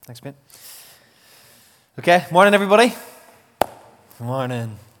Thanks, mate. Okay, morning, everybody. Good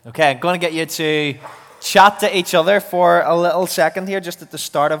morning. Okay, I'm going to get you to chat to each other for a little second here, just at the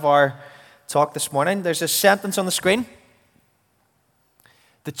start of our talk this morning. There's a sentence on the screen.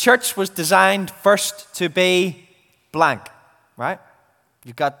 The church was designed first to be blank, right?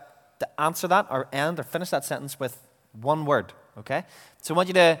 You've got to answer that or end or finish that sentence with one word, okay? So I want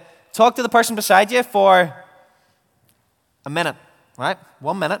you to talk to the person beside you for a minute, right?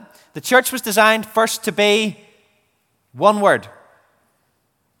 1 minute. The church was designed first to be one word.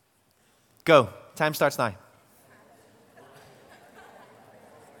 Go. Time starts now.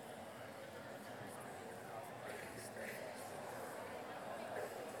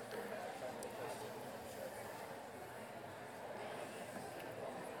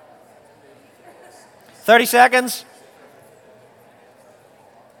 "30 seconds.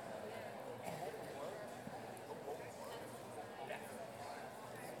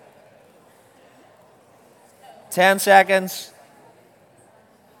 "10 seconds.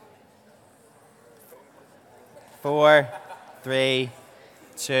 4, 3,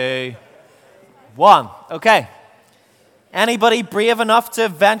 2, 1. Okay. Anybody brave enough to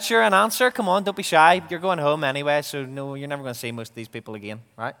venture an answer? Come on, don't be shy. You're going home anyway, so no, you're never going to see most of these people again,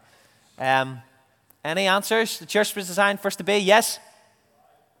 right? Any answers? The church was designed first to be, yes?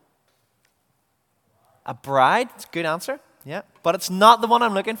 A bride? It's a good answer, yeah. But it's not the one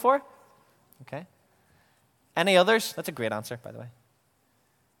I'm looking for. Okay. Any others? That's a great answer, by the way.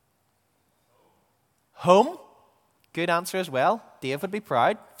 Home? Good answer as well. Dave would be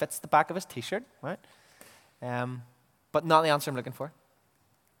proud. Fits the back of his t-shirt, right? But not the answer I'm looking for.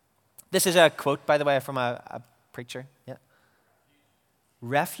 This is a quote, by the way, from a preacher. Yeah.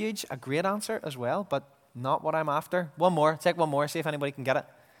 Refuge, a great answer as well, but not what I'm after. One more. Take one more. See if anybody can get it.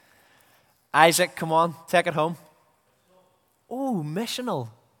 Isaac, come on. Take it home. Oh, missional.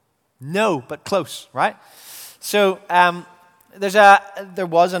 No, but close, right? So there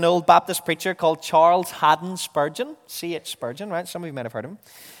was an old Baptist preacher called Charles Haddon Spurgeon, C.H. Spurgeon, right? Some of you might have heard of him.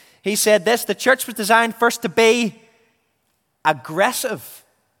 He said this: the church was designed first to be aggressive,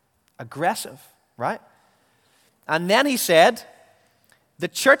 right? And then he said, the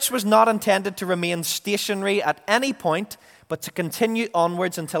church was not intended to remain stationary at any point, but to continue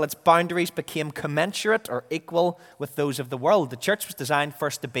onwards until its boundaries became commensurate or equal with those of the world. The church was designed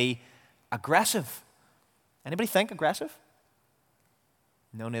first to be aggressive. Anybody think aggressive?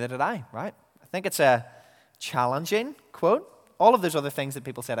 No, neither did I, right? I think it's a challenging quote. All of those other things that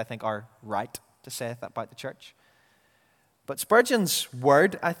people said, I think, are right to say that about the church. But Spurgeon's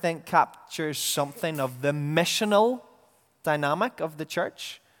word, I think, captures something of the missional dynamic of the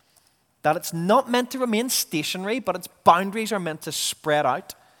church, that it's not meant to remain stationary, but its boundaries are meant to spread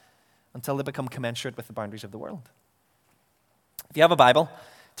out until they become commensurate with the boundaries of the world. If you have a Bible,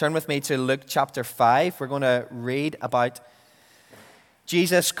 turn with me to Luke chapter 5. We're going to read about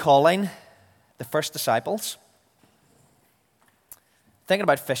Jesus calling the first disciples. Thinking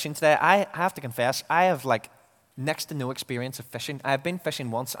about fishing today, I have to confess, I have next to no experience of fishing. I've been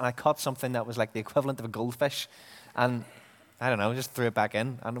fishing once and I caught something that was like the equivalent of a goldfish, and I don't know, just threw it back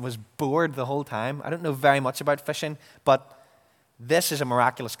in and was bored the whole time. I don't know very much about fishing, but this is a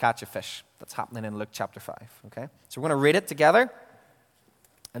miraculous catch of fish that's happening in Luke chapter 5, okay? So we're going to read it together,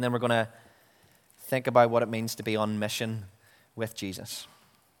 and then we're going to think about what it means to be on mission with Jesus.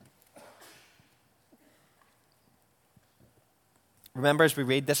 Remember, as we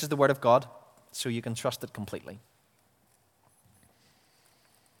read, this is the word of God, so you can trust it completely.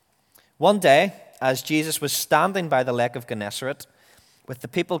 One day, as Jesus was standing by the lake of Gennesaret, with the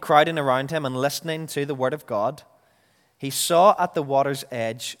people crowding around him and listening to the word of God, he saw at the water's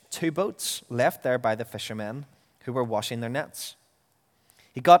edge 2 boats left there by the fishermen who were washing their nets.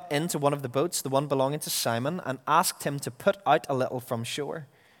 He got into one of the boats, the one belonging to Simon, and asked him to put out a little from shore.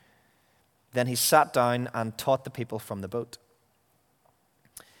 Then he sat down and taught the people from the boat.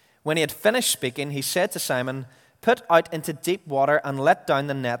 When he had finished speaking, he said to Simon, "Put out into deep water and let down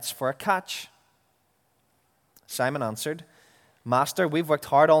the nets for a catch." Simon answered, "Master, we've worked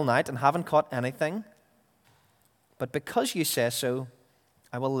hard all night and haven't caught anything. But because you say so,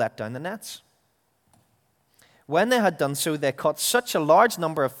 I will let down the nets." When they had done so, they caught such a large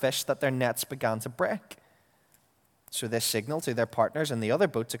number of fish that their nets began to break. So they signaled to their partners in the other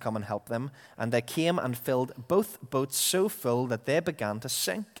boat to come and help them, and they came and filled both boats so full that they began to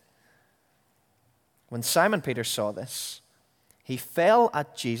sink. When Simon Peter saw this, he fell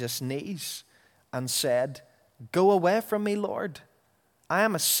at Jesus' knees and said, "Go away from me, Lord. I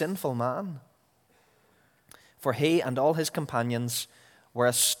am a sinful man." For he and all his companions were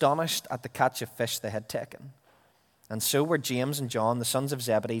astonished at the catch of fish they had taken. and so were James and John, the sons of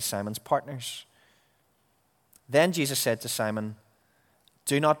Zebedee, Simon's partners. Then Jesus said to Simon,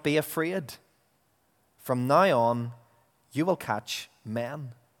 "Do not be afraid. From now on, you will catch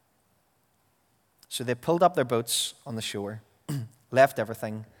men." So they pulled up their boats on the shore, left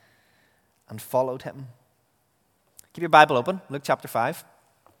everything, and followed him. Keep your Bible open, Luke chapter 5.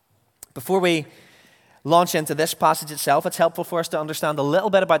 Before we launch into this passage itself, it's helpful for us to understand a little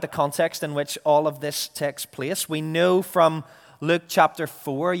bit about the context in which all of this takes place. We know from Luke chapter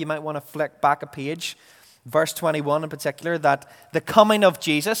 4, you might want to flick back a page, verse 21 in particular, that the coming of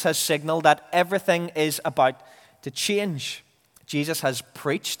Jesus has signaled that everything is about to change. Jesus has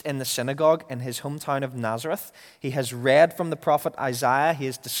preached in the synagogue in his hometown of Nazareth. He has read from the prophet Isaiah. He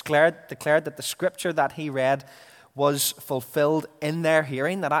has declared that the scripture that he read was fulfilled in their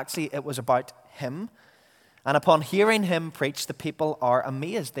hearing, that actually it was about him. And upon hearing him preach, the people are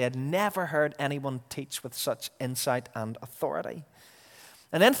amazed. They had never heard anyone teach with such insight and authority.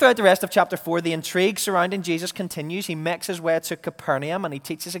 And then throughout the rest of chapter 4, the intrigue surrounding Jesus continues. He makes his way to Capernaum and he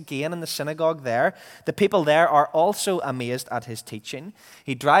teaches again in the synagogue there. The people there are also amazed at his teaching.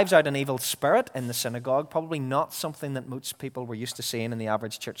 He drives out an evil spirit in the synagogue, probably not something that most people were used to seeing in the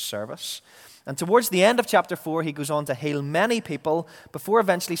average church service. And towards the end of chapter 4, he goes on to heal many people before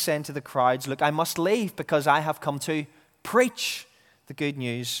eventually saying to the crowds, "Look, I must leave because I have come to preach the good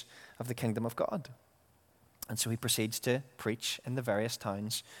news of the kingdom of God." And so he proceeds to preach in the various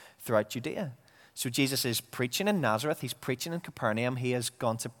towns throughout Judea. So Jesus is preaching in Nazareth. He's preaching in Capernaum. He has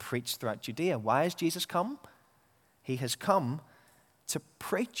gone to preach throughout Judea. Why has Jesus come? He has come to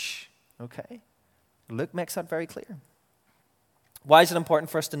preach. Okay? Luke makes that very clear. Why is it important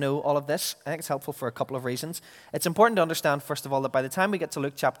for us to know all of this? I think it's helpful for a couple of reasons. It's important to understand, first of all, that by the time we get to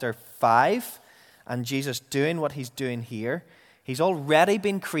Luke chapter 5 and Jesus doing what he's doing here, he's already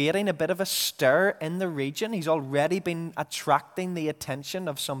been creating a bit of a stir in the region. He's already been attracting the attention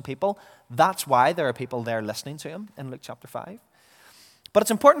of some people. That's why there are people there listening to him in Luke chapter 5. But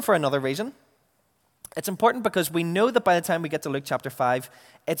it's important for another reason. It's important because we know that by the time we get to Luke chapter 5,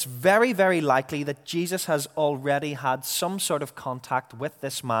 it's very, very likely that Jesus has already had some sort of contact with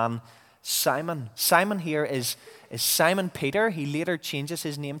this man, Simon. Simon here is Simon Peter. He later changes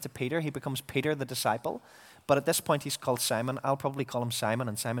his name to Peter. He becomes Peter the disciple. But at this point, he's called Simon. I'll probably call him Simon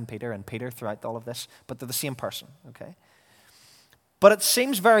and Simon Peter and Peter throughout all of this, but they're the same person, okay? But it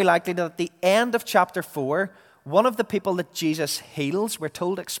seems very likely that at the end of chapter 4, one of the people that Jesus heals, we're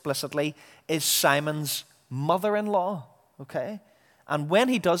told explicitly, is Simon's mother-in-law, okay? And when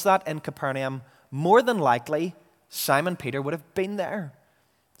he does that in Capernaum, more than likely, Simon Peter would have been there.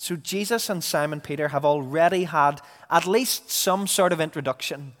 So Jesus and Simon Peter have already had at least some sort of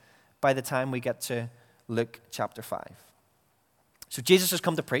introduction by the time we get to Luke chapter 5. So Jesus has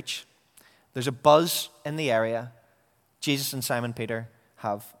come to preach. There's a buzz in the area. Jesus and Simon Peter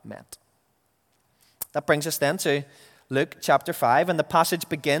have met. That brings us then to Luke chapter 5, and the passage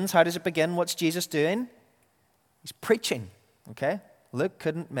begins. How does it begin? What's Jesus doing? He's preaching, okay? Luke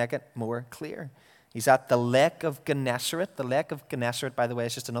couldn't make it more clear. He's at the Lake of Gennesaret. The Lake of Gennesaret, by the way,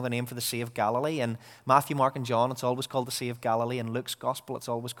 is just another name for the Sea of Galilee. In Matthew, Mark, and John, it's always called the Sea of Galilee. In Luke's Gospel, it's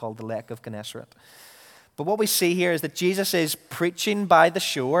always called the Lake of Gennesaret. But what we see here is that Jesus is preaching by the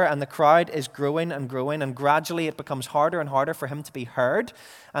shore, and the crowd is growing and growing, and gradually it becomes harder and harder for him to be heard.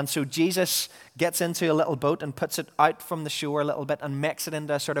 And so Jesus gets into a little boat and puts it out from the shore a little bit and makes it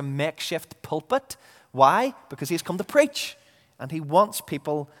into a sort of makeshift pulpit. Why? Because he's come to preach, and he wants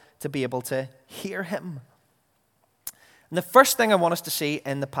people to be able to hear him. And the first thing I want us to see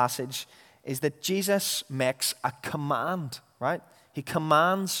in the passage is that Jesus makes a command, right? He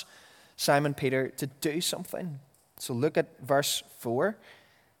commands Simon Peter to do something. So look at verse 4.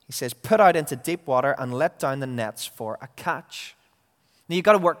 He says, "Put out into deep water and let down the nets for a catch." Now you've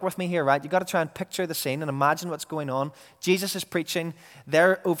got to work with me here, right? You've got to try and picture the scene and imagine what's going on. Jesus is preaching.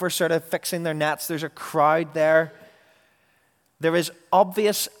 They're over sort of fixing their nets. There's a crowd there. There is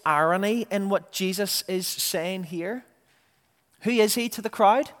obvious irony in what Jesus is saying here. Who is he to the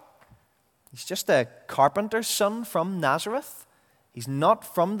crowd? He's just a carpenter's son from Nazareth. He's not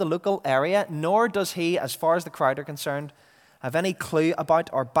from the local area, nor does he, as far as the crowd are concerned, have any clue about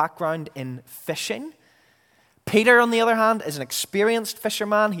or background in fishing. Peter, on the other hand, is an experienced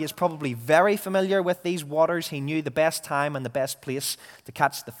fisherman. He is probably very familiar with these waters. He knew the best time and the best place to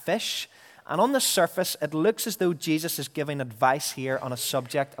catch the fish. And on the surface, it looks as though Jesus is giving advice here on a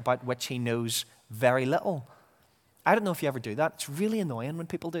subject about which he knows very little. I don't know if you ever do that. It's really annoying when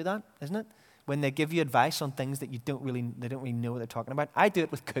people do that, isn't it? When they give you advice on things that they don't really know what they're talking about. I do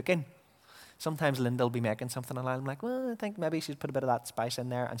it with cooking. Sometimes Linda will be making something and I'm like, well, I think maybe she's put a bit of that spice in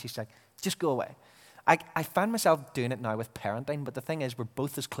there. And she's like, just go away. I find myself doing it now with parenting, but the thing is, we're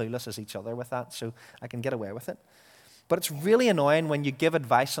both as clueless as each other with that, so I can get away with it. But it's really annoying when you give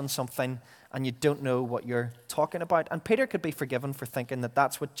advice on something and you don't know what you're talking about. And Peter could be forgiven for thinking that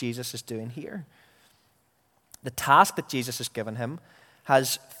that's what Jesus is doing here. The task that Jesus has given him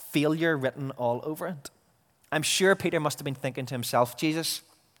has failure written all over it. I'm sure Peter must have been thinking to himself, Jesus,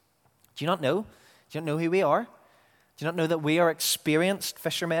 do you not know? Do you not know who we are? Do you not know that we are experienced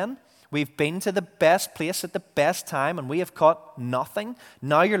fishermen? We've been to the best place at the best time and we have caught nothing.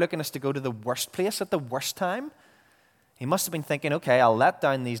 Now you're looking us to go to the worst place at the worst time? He must have been thinking, okay, I'll let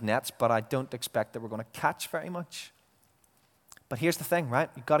down these nets, but I don't expect that we're going to catch very much. But here's the thing, right?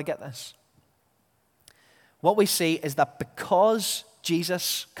 You've got to get this. What we see is that because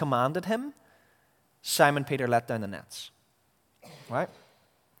Jesus commanded him, Simon Peter let down the nets. Right?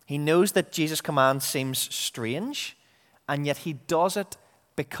 He knows that Jesus' command seems strange, and yet he does it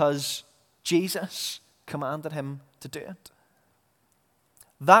because Jesus commanded him to do it.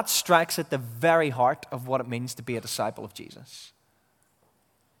 That strikes at the very heart of what it means to be a disciple of Jesus.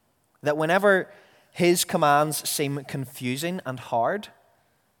 That whenever his commands seem confusing and hard,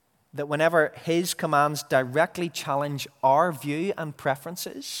 that whenever his commands directly challenge our view and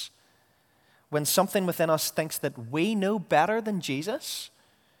preferences, when something within us thinks that we know better than Jesus,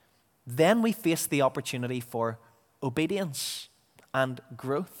 then we face the opportunity for obedience and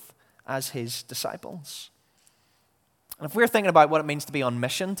growth as his disciples. And if we're thinking about what it means to be on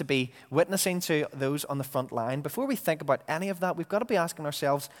mission, to be witnessing to those on the front line, before we think about any of that, we've got to be asking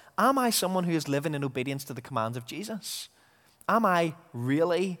ourselves, am I someone who is living in obedience to the commands of Jesus? Am I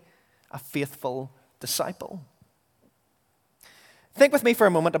really a faithful disciple? Think with me for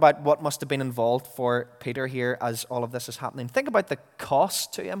a moment about what must have been involved for Peter here as all of this is happening. Think about the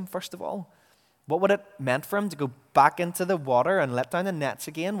cost to him, first of all. What would it meant for him to go back into the water and let down the nets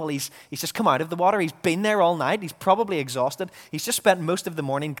again? Well, he's just come out of the water. He's been there all night. He's probably exhausted. He's just spent most of the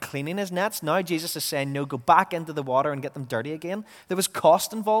morning cleaning his nets. Now Jesus is saying, no, go back into the water and get them dirty again. There was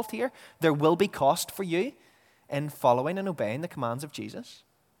cost involved here. There will be cost for you in following and obeying the commands of Jesus.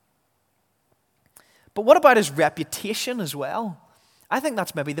 But what about his reputation as well? I think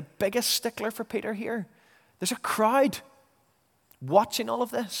that's maybe the biggest stickler for Peter here. There's a crowd watching all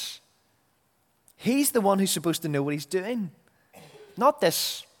of this. He's the one who's supposed to know what he's doing. Not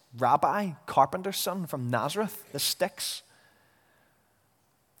this rabbi, carpenter's son from Nazareth, the sticks.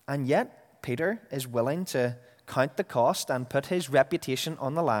 And yet, Peter is willing to count the cost and put his reputation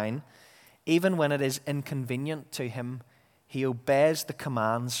on the line. Even when it is inconvenient to him, he obeys the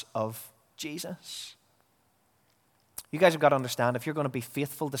commands of Jesus. You guys have got to understand, if you're going to be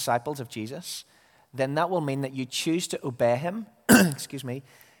faithful disciples of Jesus, then that will mean that you choose to obey him, excuse me,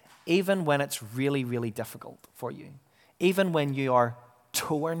 even when it's really, really difficult for you. Even when you are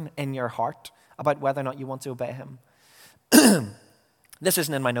torn in your heart about whether or not you want to obey him. This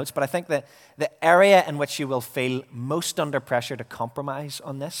isn't in my notes, but I think that the area in which you will feel most under pressure to compromise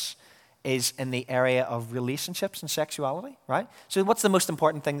on this is in the area of relationships and sexuality, right? So what's the most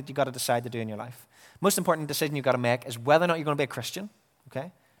important thing that you've got to decide to do in your life? Most important decision you've got to make is whether or not you're going to be a Christian,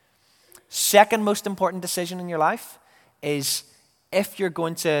 okay? Second most important decision in your life is if you're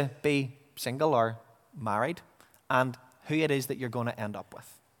going to be single or married and who it is that you're going to end up with.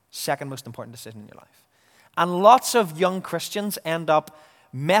 Second most important decision in your life. And lots of young Christians end up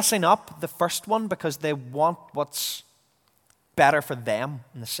messing up the first one because they want what's better for them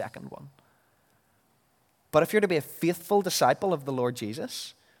in the second one. But if you're to be a faithful disciple of the Lord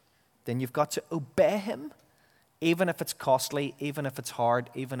Jesus, then you've got to obey him, even if it's costly, even if it's hard,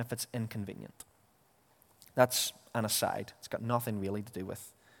 even if it's inconvenient. That's an aside. It's got nothing really to do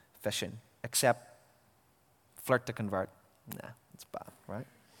with fishing, except flirt to convert. Nah, it's bad, right?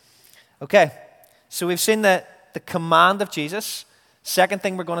 Okay, so we've seen the command of Jesus. Second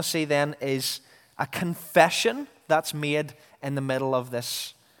thing we're going to see then is a confession that's made in the middle of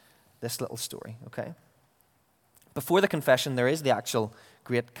this little story, okay? Before the confession, there is the actual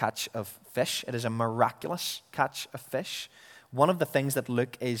great catch of fish. It is a miraculous catch of fish. One of the things that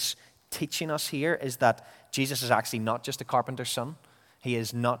Luke is teaching us here is that Jesus is actually not just a carpenter's son. He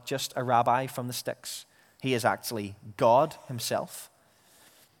is not just a rabbi from the sticks. He is actually God himself.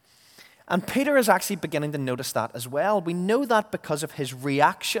 And Peter is actually beginning to notice that as well. We know that because of his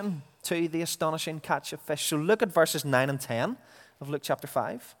reaction to the astonishing catch of fish. So look at verses 9 and 10 of Luke chapter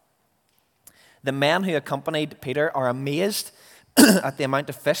 5. The men who accompanied Peter are amazed at the amount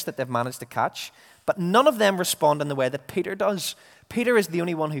of fish that they've managed to catch, but none of them respond in the way that Peter does. Peter is the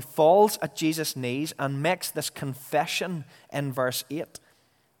only one who falls at Jesus' knees and makes this confession in verse 8.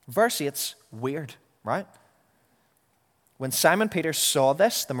 Verse 8's weird, right? When Simon Peter saw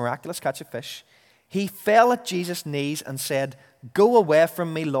this, the miraculous catch of fish, He fell at Jesus' knees and said, "Go away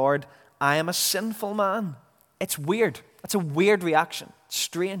from me, Lord. I am a sinful man." It's weird. It's a weird reaction.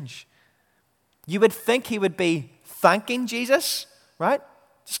 Strange. You would think he would be thanking Jesus, right?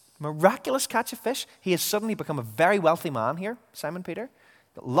 Just miraculous catch of fish. He has suddenly become a very wealthy man here, Simon Peter.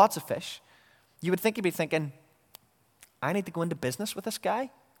 Got lots of fish. You would think he'd be thinking, I need to go into business with this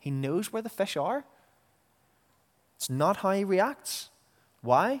guy. He knows where the fish are. It's not how he reacts.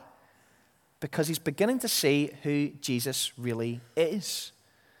 Why? Because he's beginning to see who Jesus really is.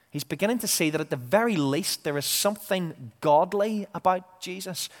 He's beginning to see that at the very least there is something godly about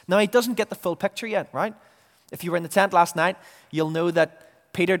Jesus. Now, he doesn't get the full picture yet, right? If you were in the tent last night, you'll know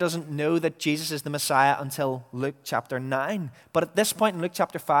that Peter doesn't know that Jesus is the Messiah until Luke chapter 9. But at this point in Luke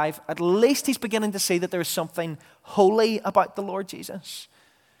chapter 5, at least he's beginning to see that there is something holy about the Lord Jesus.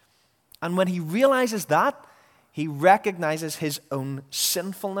 And when he realizes that, he recognizes his own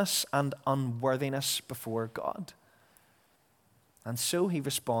sinfulness and unworthiness before God. And so he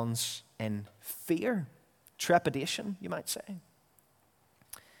responds in fear, trepidation, you might say.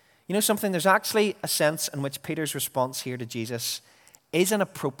 You know something? There's actually a sense in which Peter's response here to Jesus is an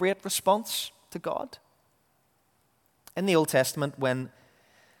appropriate response to God. In the Old Testament, when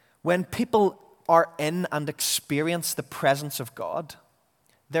people are in and experience the presence of God,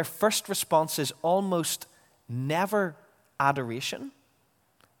 their first response is almost never adoration.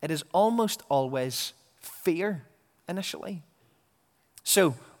 It is almost always fear initially.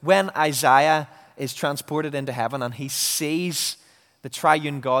 So when Isaiah is transported into heaven and he sees the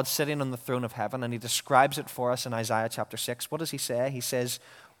triune God sitting on the throne of heaven, and he describes it for us in Isaiah chapter 6, what does he say? He says,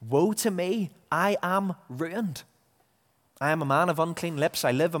 "Woe to me, I am ruined. I am a man of unclean lips. I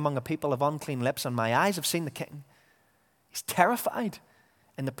live among a people of unclean lips, and my eyes have seen the King." He's terrified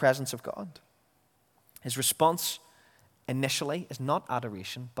in the presence of God. His response initially is not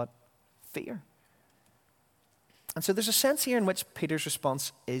adoration, but fear. And so there's a sense here in which Peter's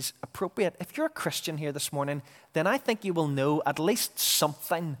response is appropriate. If you're a Christian here this morning, then I think you will know at least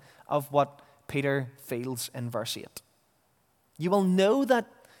something of what Peter feels in verse 8. You will know that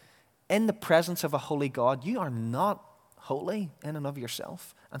in the presence of a holy God, you are not holy in and of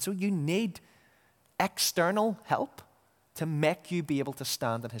yourself. And so you need external help to make you be able to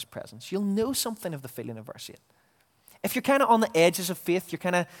stand in his presence. You'll know something of the feeling of verse 8. If you're kind of on the edges of faith, you're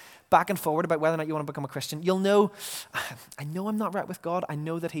kind of back and forward about whether or not you want to become a Christian, you'll know, I know I'm not right with God. I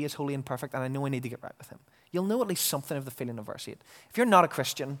know that he is holy and perfect, and I know I need to get right with him. You'll know at least something of the feeling of verse 8. If you're not a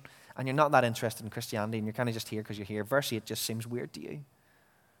Christian and you're not that interested in Christianity and you're kind of just here because you're here, verse 8 just seems weird to you.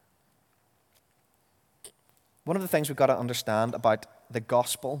 One of the things we've got to understand about the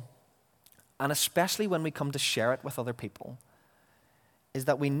gospel, and especially when we come to share it with other people, is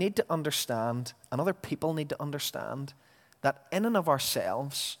that we need to understand, and other people need to understand, that in and of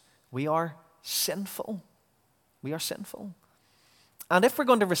ourselves, we are sinful. We are sinful. And if we're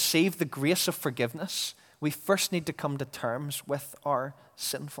going to receive the grace of forgiveness, we first need to come to terms with our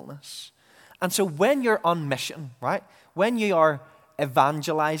sinfulness. And so when you're on mission, right, when you are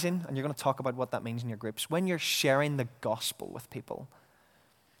evangelizing, and you're going to talk about what that means in your groups, when you're sharing the gospel with people,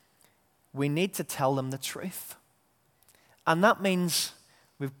 we need to tell them the truth. And that means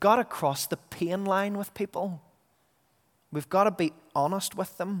we've got to cross the pain line with people. We've got to be honest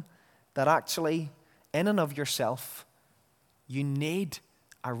with them that actually, in and of yourself, you need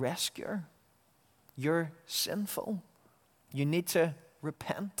a rescuer. You're sinful. You need to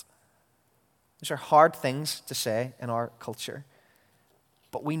repent. These are hard things to say in our culture,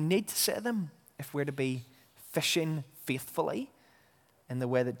 but we need to say them if we're to be fishing faithfully in the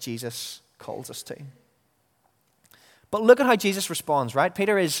way that Jesus calls us to. But look at how Jesus responds, right?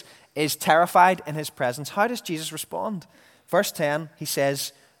 Peter is terrified in his presence. How does Jesus respond? Verse 10, he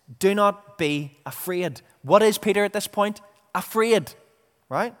says, "Do not be afraid." What is Peter at this point? Afraid,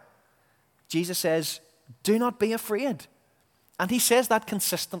 right? Jesus says, "Do not be afraid." And he says that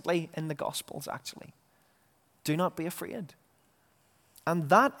consistently in the Gospels, actually. Do not be afraid. And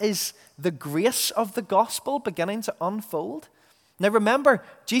that is the grace of the gospel beginning to unfold. Now remember,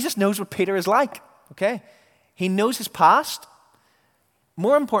 Jesus knows what Peter is like, okay? He knows his past.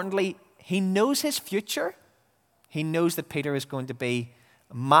 More importantly, he knows his future. He knows that Peter is going to be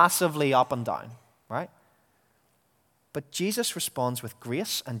massively up and down, right? But Jesus responds with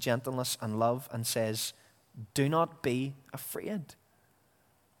grace and gentleness and love and says, do not be afraid.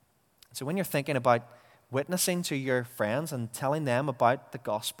 So when you're thinking about witnessing to your friends and telling them about the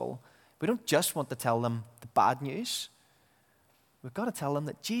gospel, we don't just want to tell them the bad news. We've got to tell them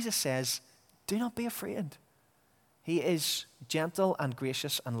that Jesus says, do not be afraid. He is gentle and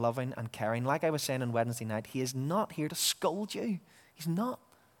gracious and loving and caring. Like I was saying on Wednesday night, he is not here to scold you. He's not.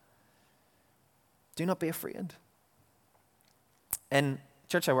 Do not be afraid. In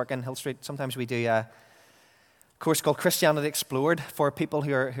church I work in, Hill Street, sometimes we do a course called Christianity Explored for people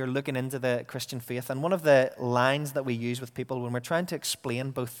who are looking into the Christian faith. And one of the lines that we use with people when we're trying to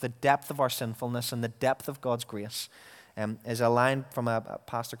explain both the depth of our sinfulness and the depth of God's grace is a line from a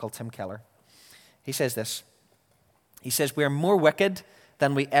pastor called Tim Keller. He says this. He says, "We are more wicked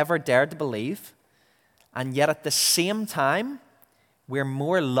than we ever dared to believe, and yet at the same time, we're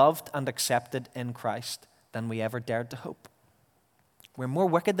more loved and accepted in Christ than we ever dared to hope." We're more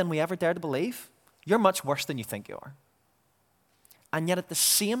wicked than we ever dared to believe. You're much worse than you think you are. And yet at the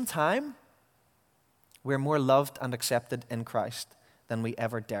same time, we're more loved and accepted in Christ than we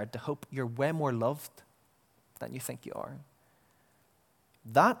ever dared to hope. You're way more loved than you think you are.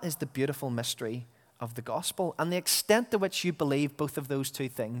 That is the beautiful mystery of the gospel. And the extent to which you believe both of those two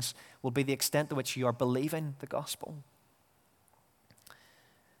things will be the extent to which you are believing the gospel.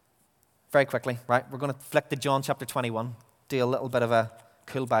 Very quickly, right? We're going to flick to John chapter 21. Do a little bit of a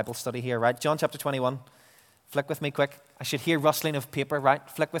cool Bible study here, right? John chapter 21. Flick with me quick. I should hear rustling of paper, right?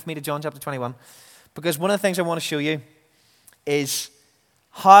 Flick with me to John chapter 21. Because one of the things I want to show you is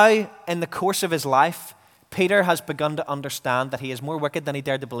how in the course of his life, Peter has begun to understand that he is more wicked than he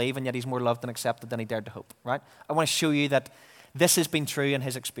dared to believe, and yet he's more loved and accepted than he dared to hope, right? I want to show you that this has been true in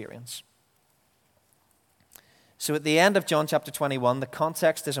his experience. So at the end of John chapter 21, the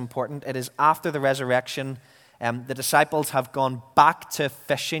context is important. It is after the resurrection. The disciples have gone back to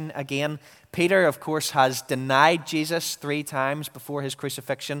fishing again. Peter, of course, has denied Jesus 3 times before his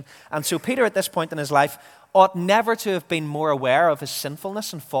crucifixion. And so Peter, at this point in his life, ought never to have been more aware of his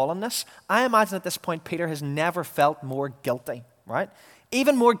sinfulness and fallenness. I imagine at this point, Peter has never felt more guilty, right?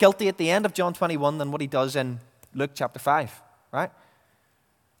 Even more guilty at the end of John 21 than what he does in Luke chapter 5, right?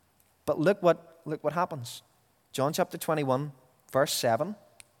 But look what happens. John chapter 21, verse 7.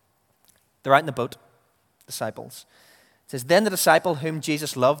 They're out in the boat, disciples. It says, "Then the disciple whom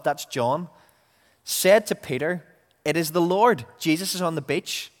Jesus loved," that's John, "said to Peter, 'It is the Lord.'" Jesus is on the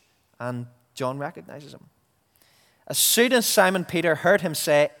beach, and John recognizes him. As soon as Simon Peter heard him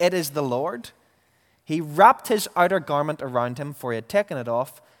say, "It is the Lord," he wrapped his outer garment around him, for he had taken it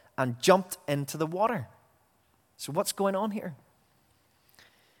off, and jumped into the water. So what's going on here?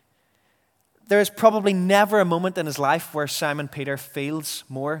 There is probably never a moment in his life where Simon Peter feels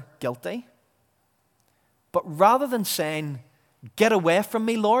more guilty. But rather than saying, "Get away from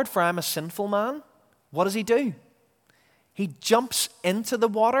me, Lord, for I'm a sinful man," what does he do? He jumps into the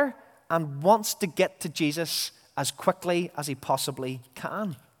water and wants to get to Jesus as quickly as he possibly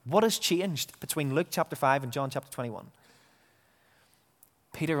can. What has changed between Luke chapter 5 and John chapter 21?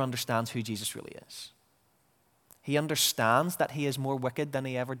 Peter understands who Jesus really is. He understands that he is more wicked than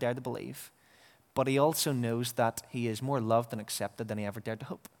he ever dared to believe, but he also knows that he is more loved and accepted than he ever dared to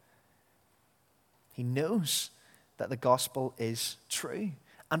hope. He knows that the gospel is true.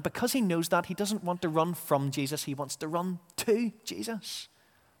 And because he knows that, he doesn't want to run from Jesus, he wants to run to Jesus.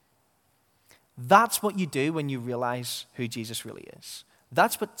 That's what you do when you realize who Jesus really is.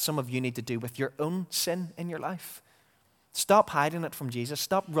 That's what some of you need to do with your own sin in your life. Stop hiding it from Jesus.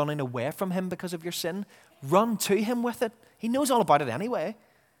 Stop running away from him because of your sin. Run to him with it. He knows all about it anyway.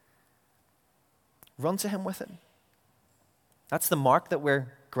 Run to him with it. That's the mark that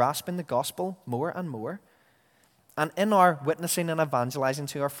we're grasping the gospel more and more. And in our witnessing and evangelizing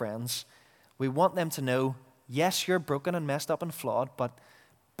to our friends, we want them to know, yes, you're broken and messed up and flawed, but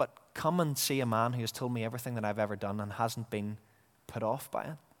come and see a man who has told me everything that I've ever done and hasn't been put off by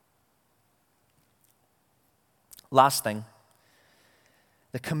it. Last thing,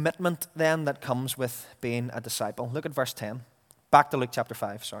 the commitment then that comes with being a disciple. Look at verse 10. Back to Luke chapter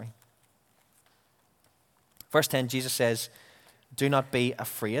 5, sorry. Verse 10, Jesus says, "Do not be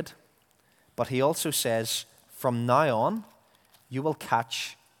afraid." But he also says, "From now on, you will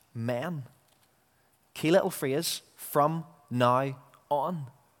catch men." Key little phrase, from now on.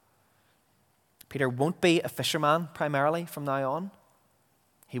 Peter won't be a fisherman primarily from now on.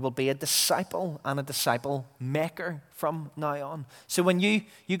 He will be a disciple and a disciple maker from now on. So when you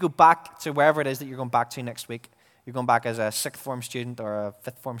go back to wherever it is that you're going back to next week, you're going back as a 6th form student or a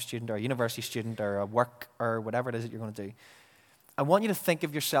 5th form student or a university student or a work or whatever it is that you're going to do, I want you to think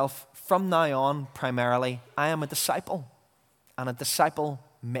of yourself from now on primarily, I am a disciple and a disciple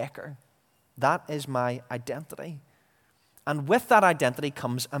maker. That is my identity. And with that identity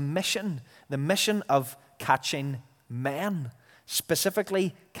comes a mission, the mission of catching men,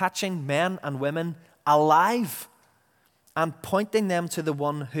 specifically catching men and women alive and pointing them to the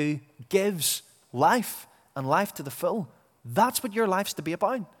one who gives life and life to the full. That's what your life's to be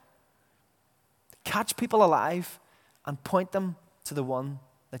about. Catch people alive and point them to the one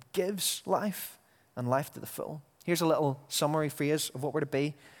that gives life and life to the full. Here's a little summary phrase of what we're to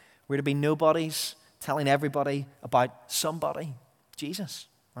be. We're to be nobodies telling everybody about somebody, Jesus,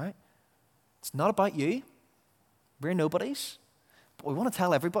 right? It's not about you. We're nobodies, but we want to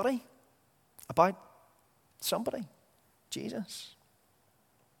tell everybody about somebody, Jesus.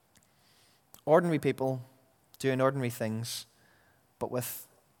 Ordinary people doing ordinary things, but with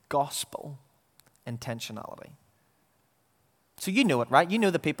gospel intentionality. So you know it, right? You know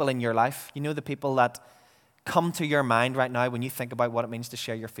the people in your life. You know the people that come to your mind right now when you think about what it means to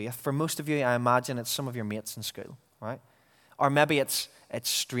share your faith. For most of you, I imagine it's some of your mates in school, right? Or maybe it's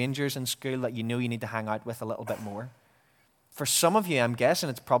strangers in school that you know you need to hang out with a little bit more. For some of you, I'm guessing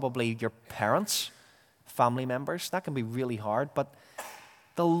it's probably your parents, family members. That can be really hard, but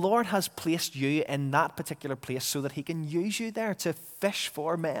the Lord has placed you in that particular place so that he can use you there to fish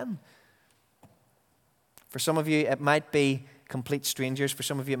for men. For some of you, it might be complete strangers. For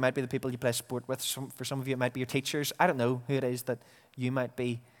some of you, it might be the people you play sport with. For some of you, it might be your teachers. I don't know who it is that you might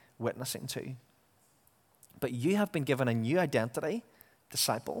be witnessing to. But you have been given a new identity,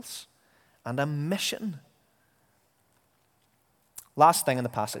 disciples, and a mission. Last thing in the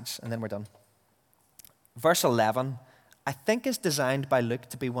passage, and then we're done. Verse 11, I think, is designed by Luke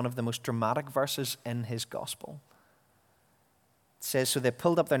to be one of the most dramatic verses in his gospel. It says, so they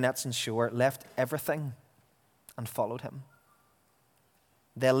pulled up their nets on shore, left everything, and followed him.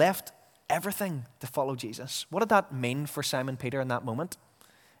 They left everything to follow Jesus. What did that mean for Simon Peter in that moment?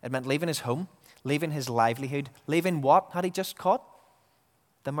 It meant leaving his home, leaving his livelihood, leaving what had he just caught?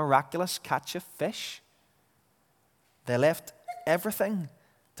 The miraculous catch of fish. They left everything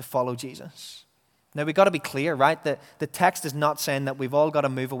to follow Jesus. Now, we've got to be clear, right? The text is not saying that we've all got to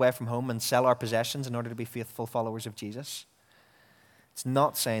move away from home and sell our possessions in order to be faithful followers of Jesus. It's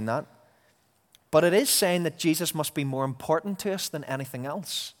not saying that. But it is saying that Jesus must be more important to us than anything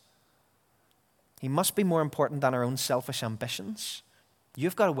else. He must be more important than our own selfish ambitions.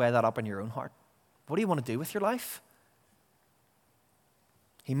 You've got to weigh that up in your own heart. What do you want to do with your life?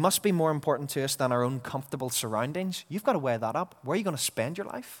 He must be more important to us than our own comfortable surroundings. You've got to weigh that up. Where are you going to spend your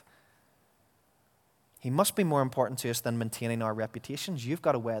life? He must be more important to us than maintaining our reputations. You've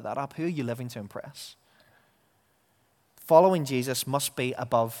got to weigh that up. Who are you living to impress? Following Jesus must be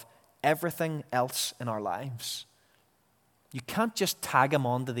above everything else in our lives. You can't just tag him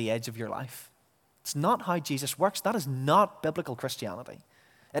onto the edge of your life. It's not how Jesus works. That is not biblical Christianity.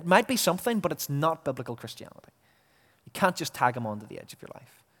 It might be something, but it's not biblical Christianity. You can't just tag him onto the edge of your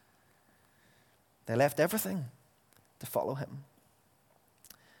life. They left everything to follow him.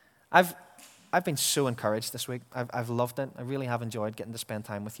 I've been so encouraged this week. I've loved it. I really have enjoyed getting to spend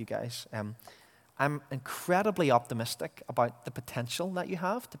time with you guys. I'm incredibly optimistic about the potential that you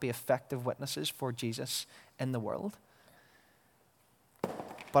have to be effective witnesses for Jesus in the world.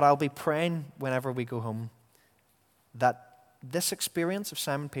 But I'll be praying whenever we go home that this experience of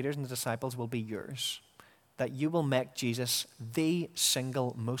Simon Peter and the disciples will be yours. That you will make Jesus the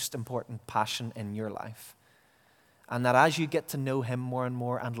single most important passion in your life. And that as you get to know him more and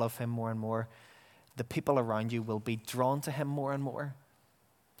more and love him more and more, the people around you will be drawn to him more and more,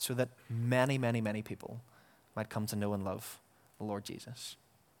 so that many, many, many people might come to know and love the Lord Jesus.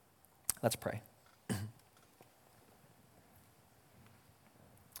 Let's pray.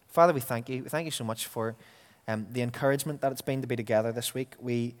 Father, we thank you. We thank you so much for the encouragement that it's been to be together this week.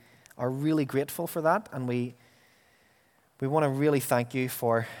 We are really grateful for that, and we want to really thank you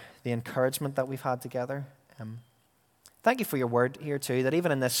for the encouragement that we've had together. Thank you for your word here too, that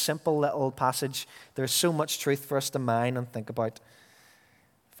even in this simple little passage, there's so much truth for us to mine and think about.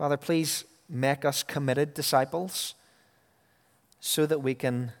 Father, please make us committed disciples so that we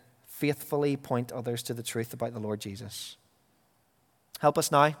can faithfully point others to the truth about the Lord Jesus. Help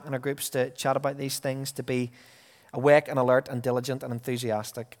us now in our groups to chat about these things, to be awake and alert and diligent and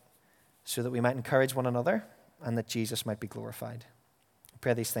enthusiastic, so that we might encourage one another and that Jesus might be glorified. I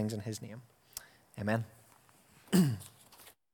pray these things in his name. Amen.